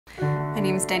My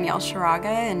name is Danielle Sharaga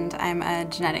and I'm a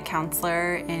genetic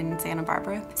counselor in Santa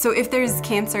Barbara. So if there's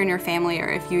cancer in your family or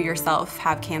if you yourself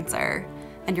have cancer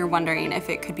and you're wondering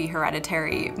if it could be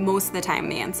hereditary, most of the time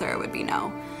the answer would be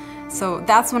no. So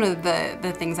that's one of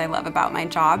the things I love about my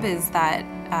job is that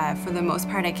for the most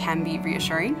part I can be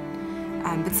reassuring.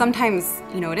 But sometimes,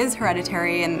 it is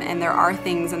hereditary and there are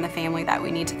things in the family that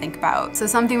we need to think about. So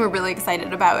something we're really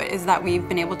excited about is that we've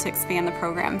been able to expand the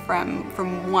program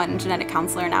from 1 genetic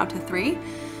counselor now to 3.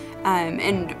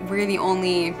 And we're the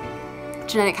only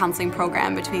genetic counseling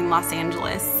program between Los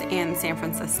Angeles and San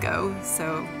Francisco.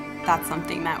 So that's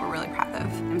something that we're really proud of.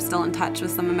 I'm still in touch with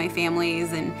some of my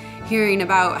families and hearing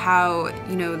about how,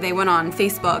 they went on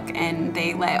Facebook and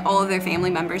they let all of their family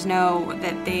members know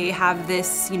that they have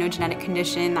this, genetic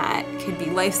condition that could be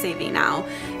life-saving now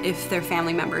if their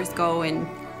family members go and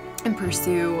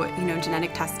pursue,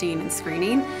 genetic testing and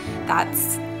screening.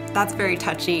 That's very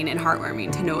touching and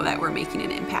heartwarming to know that we're making an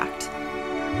impact.